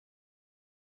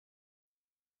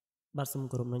បាទសូម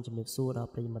គោរពនឹងជំរាបសួរដល់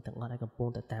ប្រិយមិត្តទាំងអស់ដែលកំពុង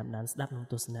តែតាមដានស្ដាប់និង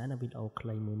ទស្សនានៅវីដេអូខ្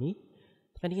លីមួយនេះ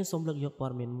ថ្ងៃនេះខ្ញុំសូមលើកយកព័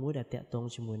ត៌មានមួយដែលទាក់ទង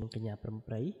ជាមួយនឹងកញ្ញាព្រំ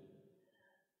ប្រៃ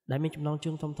ដែលមានចំណង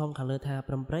ជើងធំៗខាងលើថា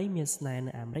ព្រំប្រៃមានស្នេហ៍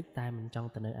នៅអាមេរិកតែមិនចង់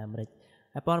ទៅនៅអាមេរិក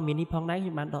ហើយព័ត៌មាននេះផងដែរខ្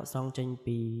ញុំបានដកស្រង់ចេញ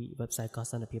ពី website ក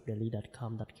សិនភាព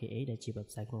daily.com.ka ដែលជា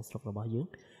website ក្នុងស្រុករបស់យើង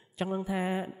ចង់ដឹងថា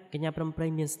កញ្ញាព្រំប្រៃ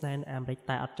មានស្នេហ៍នៅអាមេរិក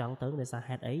តែអត់ចង់ទៅដោយសារ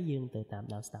ហេតុអីយើងទៅតាម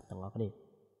ដានស្ដាប់ទាំងអស់គ្នា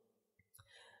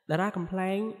តារាកំ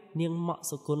pl ែងនាងម៉ាក់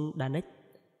សុគន្ធដានិច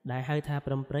ដែលហៅថា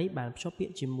ព្រំប្រៃបានភ្ជាប់ពា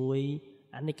ក្យជាមួយ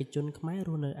អនិកជនខ្មែររ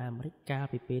ស់នៅអាមេរិកកាល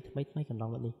ពីពេលថ្មីកន្លង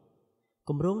មកនេះ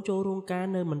គម្រោងចូលរោងការ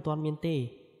នៅមិនទាន់មានទេ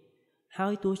ហើ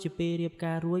យទោះជាពេលរៀប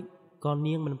ការរួចក៏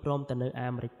នាងមិនព្រមទៅនៅអា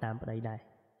មេរិកតាមប្តីដែរ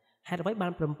ហេតុអ្វីបា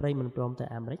នព្រំប្រៃមិនព្រមទៅ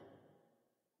អាមេរិក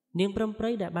នាងព្រំប្រៃ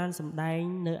ដែលបានសម្ដែង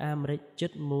នៅអាមេរិកជិ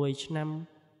ត1ឆ្នាំ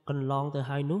កន្លងទៅ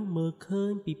ហើយនោះមើលឃើ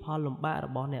ញពីផលលំបាករ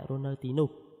បស់អ្នករស់នៅទី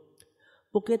នោះ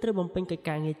ពួកគេត្រូវបំពេញកិច្ច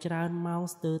ការងារច្រើនម៉ោង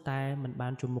ស្ទើរតែមិនបា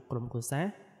នជួបមុខក្រុមគ្រួសារ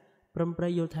ព្រំប្រៃ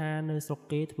យល់ថានៅស្រុក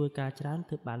គេធ្វើការច្រើន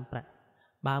ទើបបានប្រាក់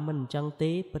បើមិនអញ្ចឹង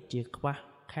ទេពិតជាខ្វះ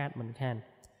ខាតមិនខាន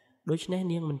ដូច្នេះ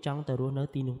នាងមិនចង់ទៅរស់នៅ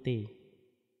ទីនោះទេ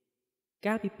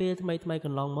កាលពីពេលថ្មីក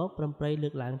ន្លងមកព្រំប្រៃលើ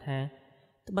កឡើងថា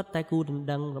ត្បិតតែគូដណ្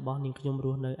ដឹងរបស់នាងខ្ញុំរ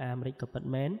ស់នៅអាមេរិកក៏ពិត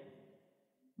មែន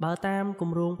បើតាមគ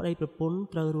ម្រោងប្តីប្រពន្ធ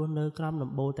ត្រូវរស់នៅក្រោម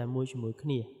ដំបូលតែមួយជាមួយគ្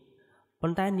នាប៉ុ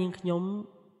ន្តែនាងខ្ញុំ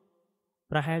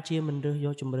ប្រហែលជាមិនរើសយ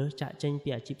កជំរើសចាក់ចេញពី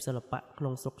អាជីពសិល្បៈក្នុ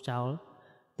ងស្រុកចោល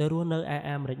ទៅរស់នៅឯ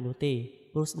អាមេរិកនោះទេ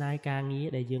ព្រោះស្ដាយការងារ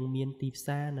ដែលយើងមានទីផ្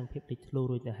សារនិងភាពលេចធ្លោ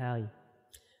រួចទៅហើយ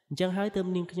អញ្ចឹងហើយទើប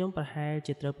នាងខ្ញុំប្រហែល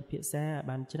ជាត្រូវពិភាក្សាឲ្យ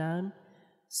បានច្រើន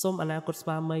សូមអនាគតស្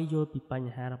វាមីយល់ពីប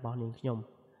ញ្ហារបស់នាងខ្ញុំ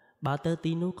បើទៅ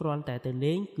ទីនោះគ្រាន់តែទៅ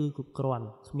លេងគឺគ្រប់គ្រាន់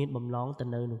គ្មានបំណងទៅ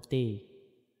នៅនោះទេ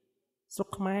ស្រុក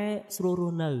ខ្មែរស្រួលរ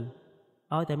ស់នៅ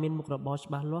ឲ្យតែមានមុខរបរ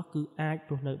ច្បាស់លាស់គឺអាច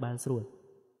រស់នៅបានស្រួល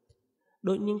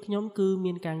ដូចនាងខ្ញុំគឺ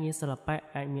មានការងារសិល្បៈ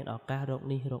អាចមានឱកាសរក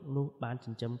នេះរកនោះបានចិ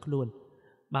ញ្ចឹមខ្លួន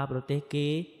បើប្រទេសគេ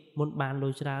មុនបានលុ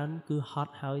យច្រើនគឺហ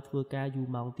ត់ហើយធ្វើការយូរ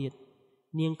ម៉ោងទៀត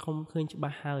នាងខំឃើញច្បា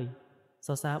ស់ហើយស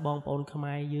រសើរបងប្អូនខ្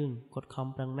មែរយើងគាត់ខំ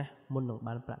ប្រឹងណាស់មុននឹង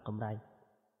បានប្រាក់កម្រៃ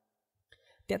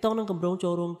តាក់ទងនឹងគម្រោងចូ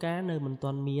លរោងការនៅមិន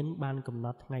ទាន់មានបានកំណ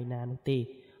ត់ថ្ងៃណានោះទេ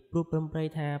ព្រោះព្រំប្រៃ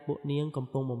ថាពួកនាងកំ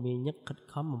ពុងមមាញឹកខិត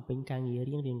ខំបំពេញការងារ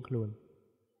រៀងខ្លួន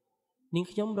នាង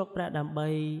ខ្ញុំរកប្រាក់ដើម្បី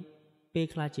ពេល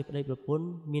ខ្លះជាប្តីប្រពន្ធ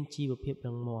មានជីវភាព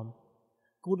រឹងមាំ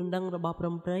គូដណ្ដឹងរបស់ព្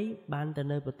រំប្រៃបានទៅ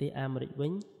នៅប្រទេសអាមេរិកវិ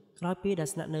ញក្រោយពេលដែល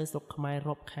ស្នាក់នៅស្រុកខ្មែរ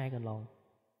រាប់ខែកន្លង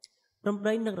ព្រំប្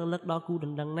រៃនឹករលឹកដល់គូដ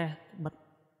ណ្ដឹងណាស់ត្បិត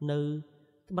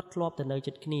ធ្លាប់ទៅនៅ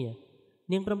ជិតគ្នា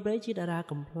នាងព្រំប្រៃជាតារា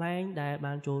កំ pl ែងដែល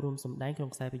បានចូលរួមសម្ដែងក្នុង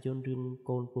ខ្សែភាពយន្តរឿង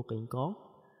កូនពស់កេងកង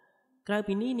ក្រៅ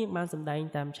ពីនេះនាងបានសម្ដែង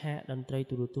តាមឆាកតន្ត្រី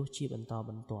ទូរទស្សន៍ជាបន្ត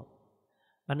បន្ទាប់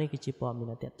បាទនេះគឺជាព័ត៌មាន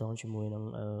តាក់ទងជាមួយនឹង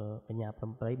កញ្ញាព្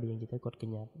រំប្រៃបើយើងនិយាយទៅគាត់ក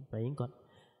ញ្ញាព្រំប្រៃគាត់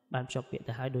បានភ្ជាប់ពាក្យ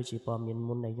ទៅហើយដូចជាព័ត៌មាន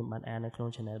មុនដែលខ្ញុំបានអាននៅក្នុង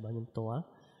channel របស់ខ្ញុំផ្ទាល់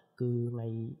គឺថ្ងៃ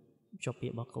ភ្ជាប់ពា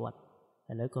ក្យរបស់គាត់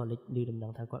ឥឡូវក៏លេចឮដំណឹ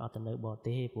ងថាគាត់អត់ទៅនៅបរ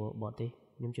ទេសទេព្រោះបរទេស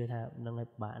ខ្ញុំជឿថានឹងឲ្យ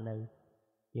ពិបាកនៅ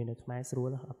យើងនៅខ្មែរស្រួល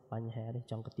អត់បញ្ហាទេ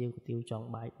ចង់កាទៀវចង់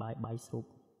បាយស្រូប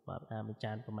បាទមួយ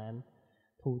ចានប្រហែល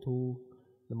ធូ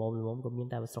ល្មមក៏មាន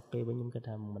តែស្រុកគេវិញខ្ញុំគិត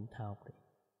ថាមិនថោកទេ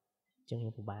អញ្ចឹងយើ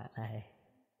ងពិបាកដែរ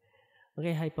អូ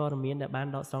ខេហើយព័ត៌មានដែលបាន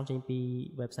ដកស្រង់ចេញពី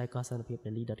website កសិនភាព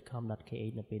daily.com.ka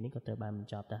នៅពេលនេះក៏ត្រូវបានប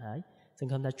ញ្ចប់ទៅហើយស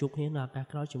ង្ឃឹមថាជួបគ្នានៅឱកាស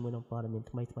ក្រោយជាមួយនឹងព័ត៌មាន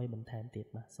ថ្មីបន្ថែមទៀត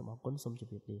បាទសូមអរគុណសូមជ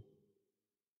ម្រាបលា